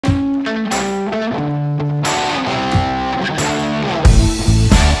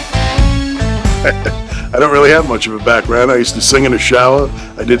I don't really have much of a background. I used to sing in the shower.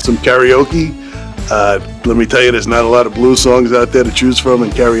 I did some karaoke. Let me tell you, there's not a lot of blues songs out there to choose from in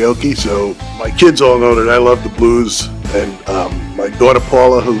karaoke, so my kids all know that I love the blues, and my daughter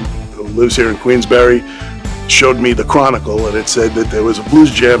Paula, who lives here in Queensbury, showed me the Chronicle, and it said that there was a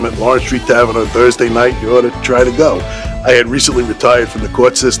blues jam at Lawrence Street Tavern on Thursday night. You ought to try to go. I had recently retired from the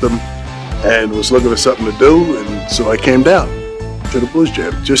court system and was looking for something to do, and so I came down to the blues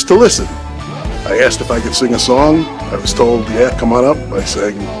jam just to listen. I asked if I could sing a song. I was told, yeah, come on up. I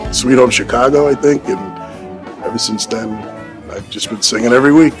sang Sweet Home Chicago, I think, and ever since then, I've just been singing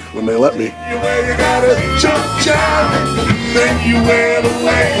every week when they let me.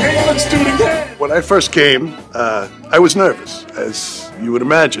 When I first came, I was nervous, as you would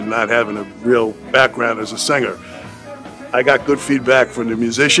imagine, not having a real background as a singer. I got good feedback from the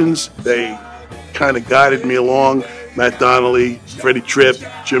musicians. They kind of guided me along. Matt Donnelly, Freddie Tripp,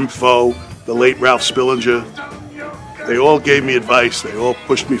 Jim Foe, the late Ralph Spillinger. They all gave me advice. They all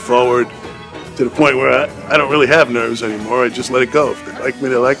pushed me forward to the point where I don't really have nerves anymore. I just let it go. If they like me,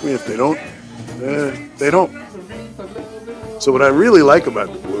 they like me. If they don't, they don't. So what I really like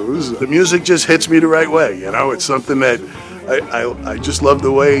about the blues, the music just hits me the right way. You know, it's something that I just love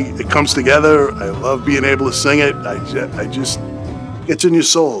the way it comes together. I love being able to sing it. I just gets in your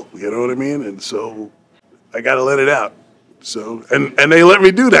soul. You know what I mean? And so I got to let it out. So, and they let me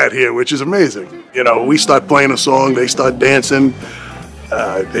do that here, which is amazing. You know, we start playing a song, they start dancing.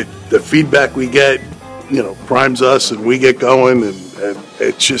 The feedback we get, you know, primes us, and we get going, and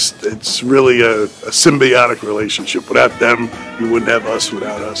it's really a symbiotic relationship. Without them, you wouldn't have us.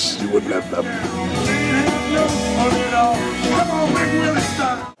 Without us, you wouldn't have them.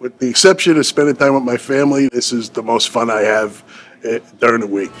 With the exception of spending time with my family, this is the most fun I have during the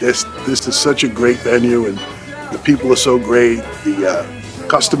week. This is such a great venue, and the people are so great, the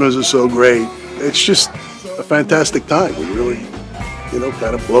customers are so great. It's just a fantastic time. We really, you know,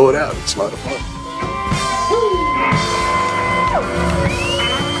 kind of blow it out. It's a lot of fun.